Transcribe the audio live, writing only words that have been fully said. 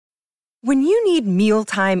When you need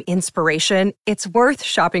mealtime inspiration, it's worth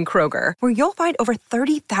shopping Kroger, where you'll find over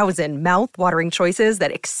 30,000 mouth-watering choices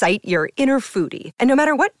that excite your inner foodie. And no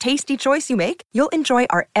matter what tasty choice you make, you'll enjoy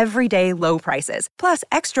our everyday low prices, plus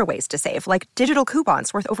extra ways to save, like digital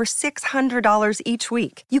coupons worth over $600 each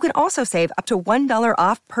week. You can also save up to $1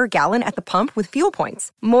 off per gallon at the pump with fuel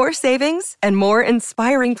points. More savings and more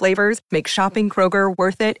inspiring flavors make shopping Kroger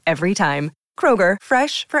worth it every time. Kroger,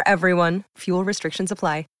 fresh for everyone. Fuel restrictions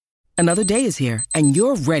apply. Another day is here, and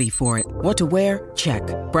you're ready for it. What to wear? Check.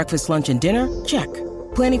 Breakfast, lunch, and dinner? Check.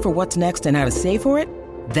 Planning for what's next and how to save for it?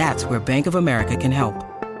 That's where Bank of America can help.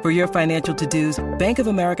 For your financial to-dos, Bank of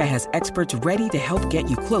America has experts ready to help get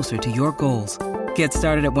you closer to your goals. Get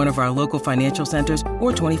started at one of our local financial centers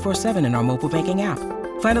or 24/7 in our mobile banking app.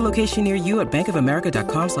 Find a location near you at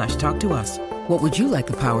bankofamerica.com/talktous. What would you like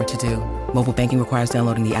the power to do? Mobile banking requires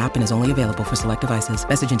downloading the app and is only available for select devices.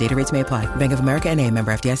 Message and data rates may apply. Bank of America N.A.,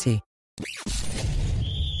 member FDIC.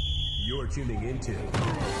 You're tuning into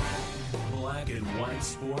Black and White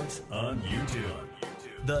Sports on YouTube.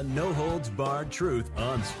 The no-holds-barred truth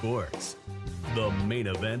on sports. The main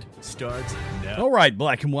event starts now. All right,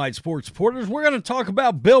 Black and White Sports supporters, we're going to talk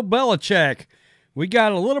about Bill Belichick. We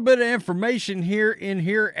got a little bit of information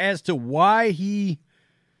here as to why he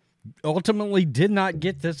ultimately did not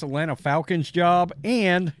get this Atlanta Falcons job,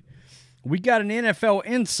 and we got an NFL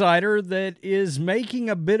insider that is making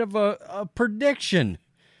a bit of a prediction,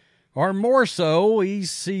 or more so,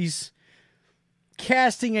 he's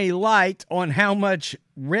casting a light on how much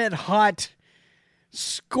red-hot,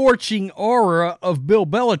 scorching aura of Bill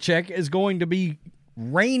Belichick is going to be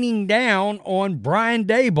raining down on Brian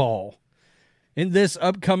Daboll in this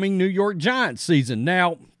upcoming New York Giants season.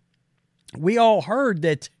 Now, we all heard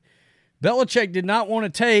that Belichick did not want to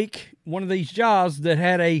take one of these jobs that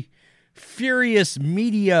had a furious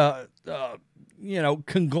media,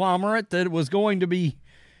 conglomerate that was going to be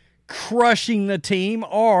crushing the team,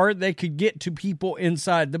 or they could get to people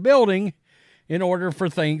inside the building in order for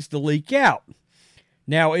things to leak out.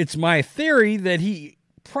 Now, it's my theory that he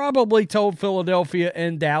probably told Philadelphia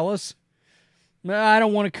and Dallas, I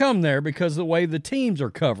don't want to come there because of the way the teams are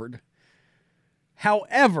covered.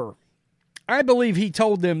 However, I believe he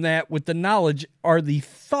told them that with the knowledge or the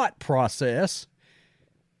thought process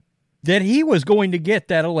that he was going to get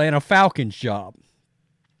that Atlanta Falcons job.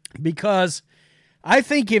 Because I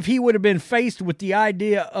think if he would have been faced with the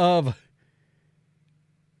idea of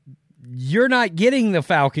you're not getting the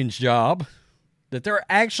Falcons job, that they're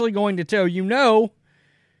actually going to tell you no,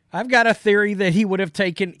 I've got a theory that he would have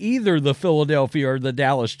taken either the Philadelphia or the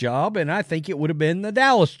Dallas job, and I think it would have been the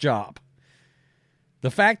Dallas job.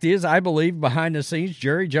 The fact is, I believe behind the scenes,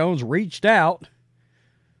 Jerry Jones reached out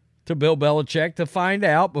to Bill Belichick to find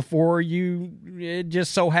out it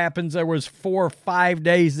just so happens there was 4 or 5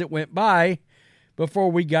 days that went by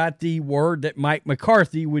before we got the word that Mike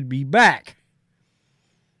McCarthy would be back.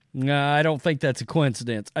 I don't think that's a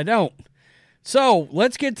coincidence. I don't. So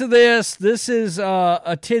let's get to this. This is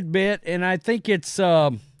a tidbit, and I think it's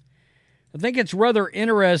rather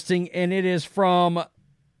interesting, and it is from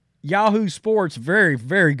Yahoo Sports, very,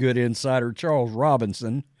 very good insider, Charles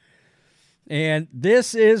Robinson. And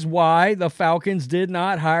this is why the Falcons did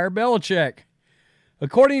not hire Belichick.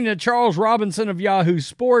 According to Charles Robinson of Yahoo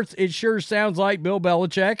Sports, it sure sounds like Bill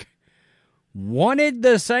Belichick wanted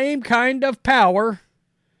the same kind of power,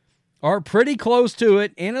 or pretty close to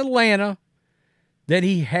it, in Atlanta that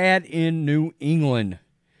he had in New England.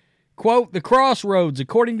 Quote, the crossroads,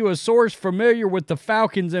 according to a source familiar with the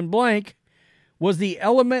Falcons and blank, was the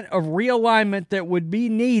element of realignment that would be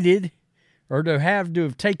needed or to have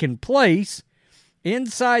taken place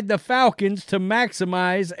inside the Falcons to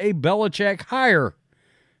maximize a Belichick hire,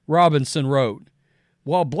 Robinson wrote.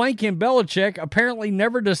 While Blank and Belichick apparently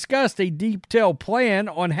never discussed a detailed plan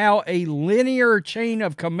on how a linear chain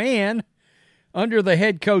of command under the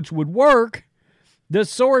head coach would work, the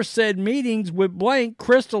source said meetings with Blank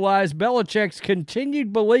crystallized Belichick's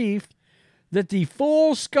continued belief that the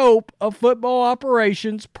full scope of football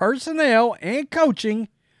operations, personnel, and coaching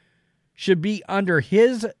should be under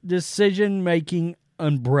his decision-making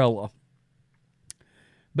umbrella.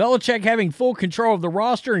 Belichick, having full control of the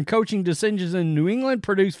roster and coaching decisions in New England,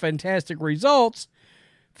 produced fantastic results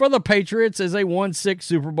for the Patriots as they won 6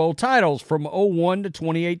 Super Bowl titles from 2001 to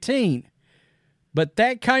 2018. But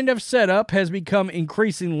that kind of setup has become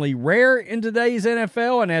increasingly rare in today's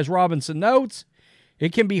NFL, and as Robinson notes,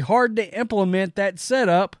 it can be hard to implement that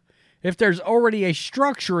setup if there's already a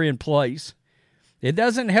structure in place. It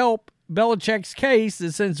doesn't help Belichick's case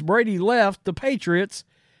that since Brady left the Patriots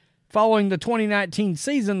following the 2019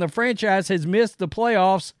 season, the franchise has missed the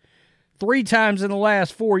playoffs 3 times in the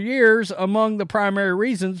last 4 years. Among the primary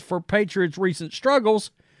reasons for Patriots' recent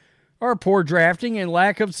struggles are poor drafting and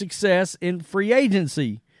lack of success in free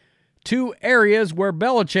agency, 2 areas where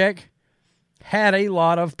Belichick had a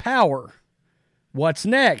lot of power. What's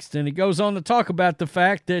next? And it goes on to talk about the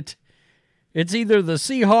fact that it's either the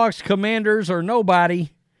Seahawks, Commanders, or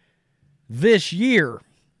nobody this year.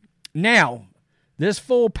 Now, this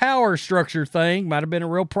full power structure thing might have been a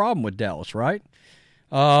real problem with Dallas, right?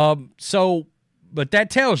 But that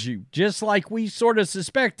tells you, just like we sort of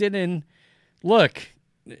suspected, and look,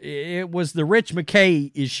 it was the Rich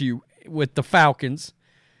McKay issue with the Falcons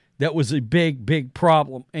that was a big, big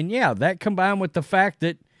problem. And yeah, that combined with the fact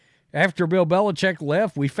that after Bill Belichick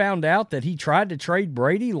left, we found out that he tried to trade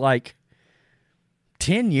Brady like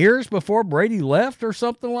 10 years before Brady left or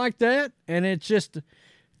something like that. And it's just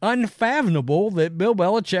unfathomable that Bill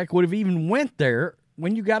Belichick would have even went there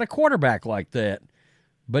when you got a quarterback like that.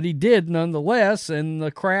 But he did nonetheless, and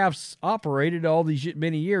the Krafts operated all these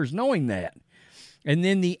many years knowing that. And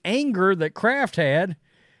then the anger that Kraft had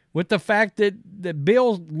with the fact that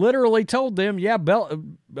Bill literally told them, yeah,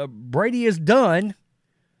 Brady is done.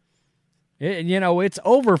 It's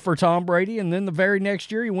over for Tom Brady, and then the very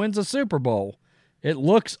next year he wins a Super Bowl. It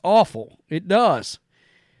looks awful. It does.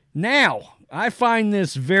 Now, I find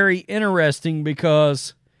this very interesting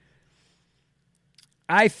because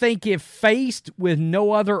I think if faced with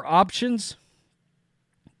no other options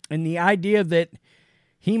and the idea that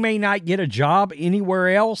he may not get a job anywhere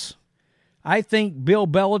else, I think Bill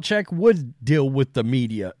Belichick would deal with the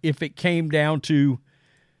media if it came down to,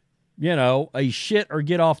 a shit or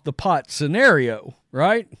get off the pot scenario,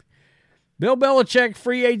 right? Bill Belichick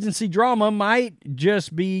free agency drama might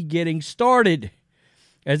just be getting started.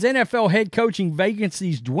 As NFL head coaching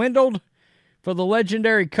vacancies dwindled for the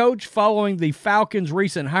legendary coach following the Falcons'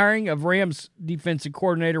 recent hiring of Rams defensive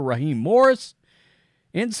coordinator Raheem Morris,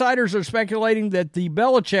 insiders are speculating that the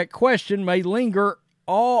Belichick question may linger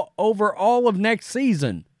all of next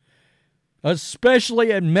season,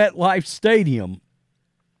 especially at MetLife Stadium.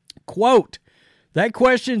 Quote, that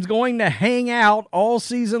question's going to hang out all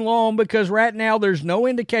season long because right now there's no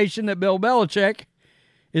indication that Bill Belichick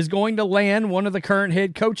is going to land one of the current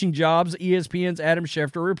head coaching jobs, ESPN's Adam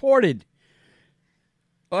Schefter reported.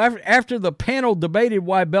 After the panel debated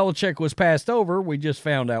why Belichick was passed over, we just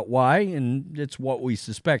found out why, and it's what we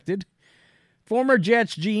suspected. Former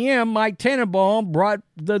Jets GM Mike Tannenbaum brought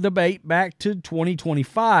the debate back to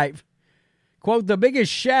 2025. Quote, the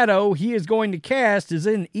biggest shadow he is going to cast is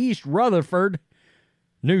in East Rutherford,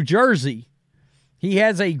 New Jersey. He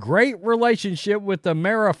has a great relationship with the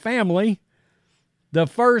Mara family. The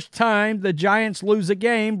first time the Giants lose a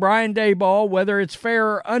game, Brian Daboll, whether it's fair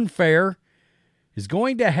or unfair, is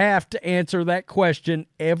going to have to answer that question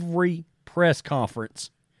every press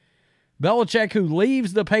conference. Belichick, who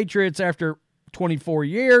leaves the Patriots after 24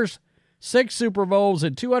 years, 6 Super Bowls,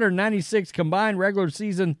 and 296 combined regular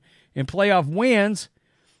season and playoff wins,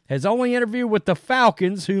 has only interviewed with the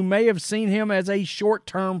Falcons, who may have seen him as a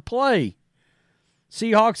short-term play.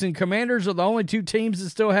 Seahawks and Commanders are the only 2 teams that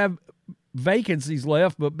still have vacancies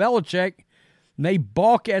left, but Belichick may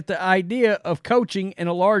balk at the idea of coaching in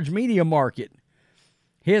a large media market.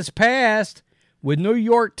 His past with New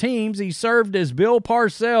York teams, he served as Bill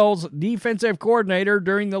Parcells' defensive coordinator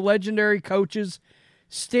during the legendary coach's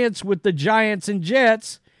stints with the Giants and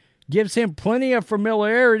Jets, gives him plenty of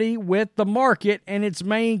familiarity with the market and its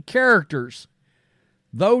main characters.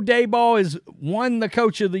 Though Daboll has won the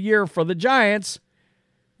Coach of the Year for the Giants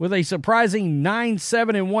with a surprising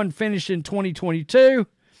 9-7-1 finish in 2022,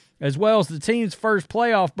 as well as the team's first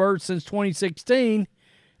playoff berth since 2016,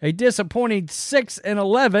 a disappointing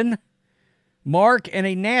 6-11 mark, and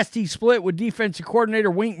a nasty split with defensive coordinator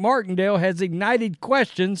Wink Martindale has ignited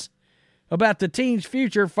questions about the team's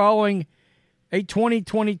future following a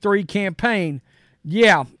 2023 campaign.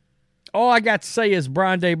 Yeah, all I got to say is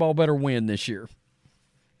Brian Daboll better win this year.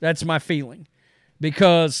 That's my feeling.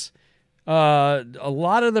 Because a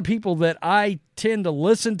lot of the people that I tend to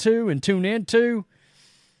listen to and tune into,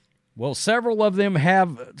 well, several of them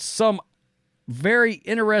have some very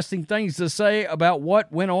interesting things to say about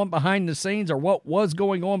what went on behind the scenes or what was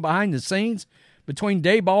going on behind the scenes between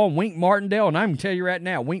Daboll and Wink Martindale. And I'm going to tell you right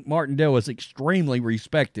now, Wink Martindale is extremely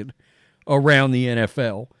respected around the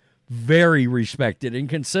NFL. Very respected and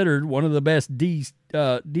considered one of the best DCs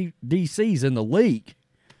in the league.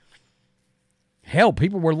 Hell,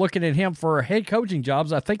 people were looking at him for head coaching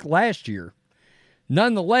jobs, I think, last year.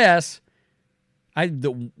 Nonetheless,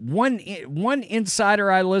 the one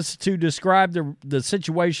insider I listened to describe the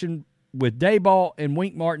situation with Daboll and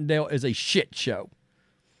Wink Martindale as a shit show.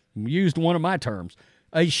 Used one of my terms.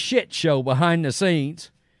 a shit show behind the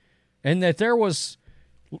scenes, and that there's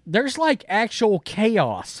like actual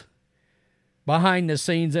chaos behind the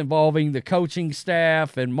scenes involving the coaching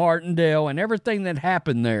staff and Martindale and everything that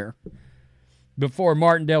happened there before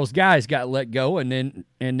Martindale's guys got let go, and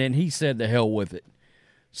then he said the hell with it.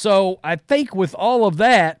 So I think with all of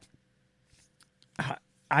that,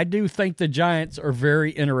 I do think the Giants are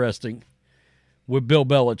very interesting with Bill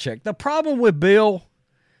Belichick. The problem with Bill,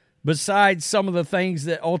 besides some of the things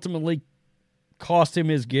that ultimately cost him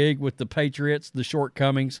his gig with the Patriots, the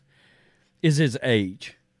shortcomings, is his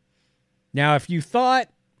age. Now, if you thought,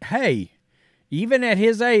 hey, even at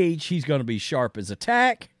his age, he's going to be sharp as a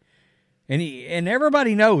tack, and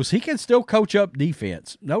everybody knows he can still coach up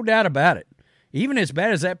defense, no doubt about it. Even as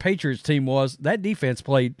bad as that Patriots team was, that defense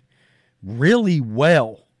played really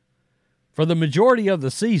well for the majority of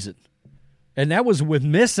the season. And that was with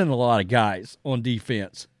missing a lot of guys on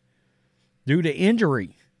defense due to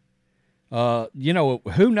injury. Who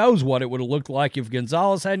knows what it would have looked like if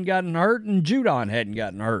Gonzalez hadn't gotten hurt and Judon hadn't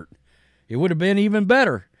gotten hurt. It would have been even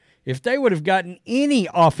better if they would have gotten any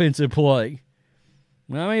offensive play.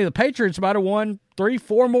 I mean, the Patriots might have won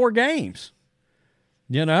 3-4 more games,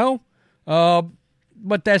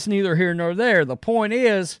 but that's neither here nor there. The point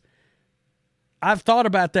is, I've thought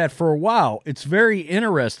about that for a while. It's very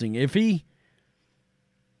interesting. If he's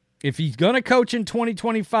going to coach in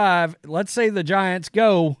 2025, let's say the Giants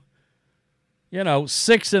go,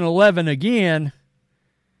 6-11 again,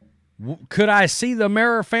 could I see the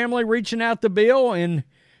Mara family reaching out to Bill, and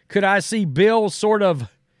could I see Bill sort of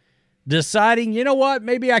deciding, you know what,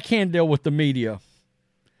 maybe I can deal with the media,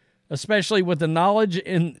 especially with the knowledge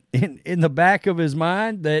in the back of his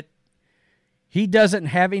mind that he doesn't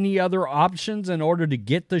have any other options in order to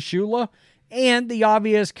get the Shula, and the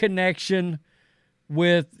obvious connection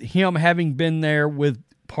with him having been there with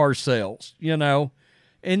Parcells,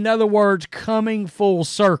 In other words, coming full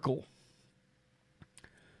circle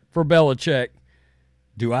for Belichick.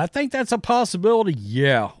 Do I think that's a possibility?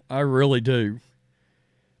 Yeah, I really do.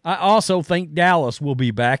 I also think Dallas will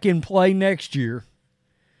be back in play next year,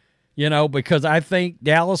 because I think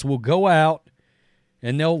Dallas will go out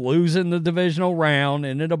and they'll lose in the divisional round,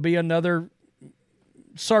 and it'll be another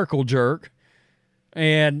circle jerk,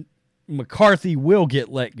 and McCarthy will get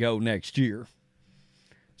let go next year.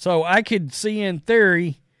 So I could see, in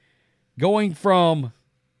theory, going from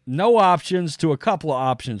no options to a couple of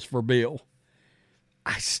options for Bill.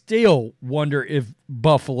 I still wonder if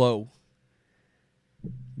Buffalo,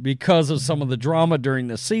 because of some of the drama during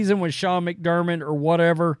the season with Sean McDermott or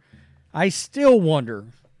whatever, I still wonder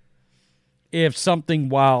if something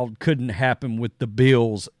wild couldn't happen with the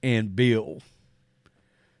Bills and Bill,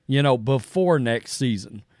 before next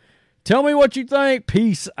season. Tell me what you think.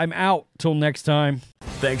 Peace. I'm out. Till next time.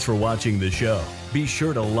 Thanks for watching the show. Be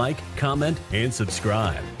sure to like, comment, and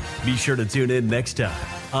subscribe. Be sure to tune in next time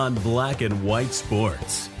on Black and White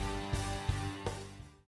Sports.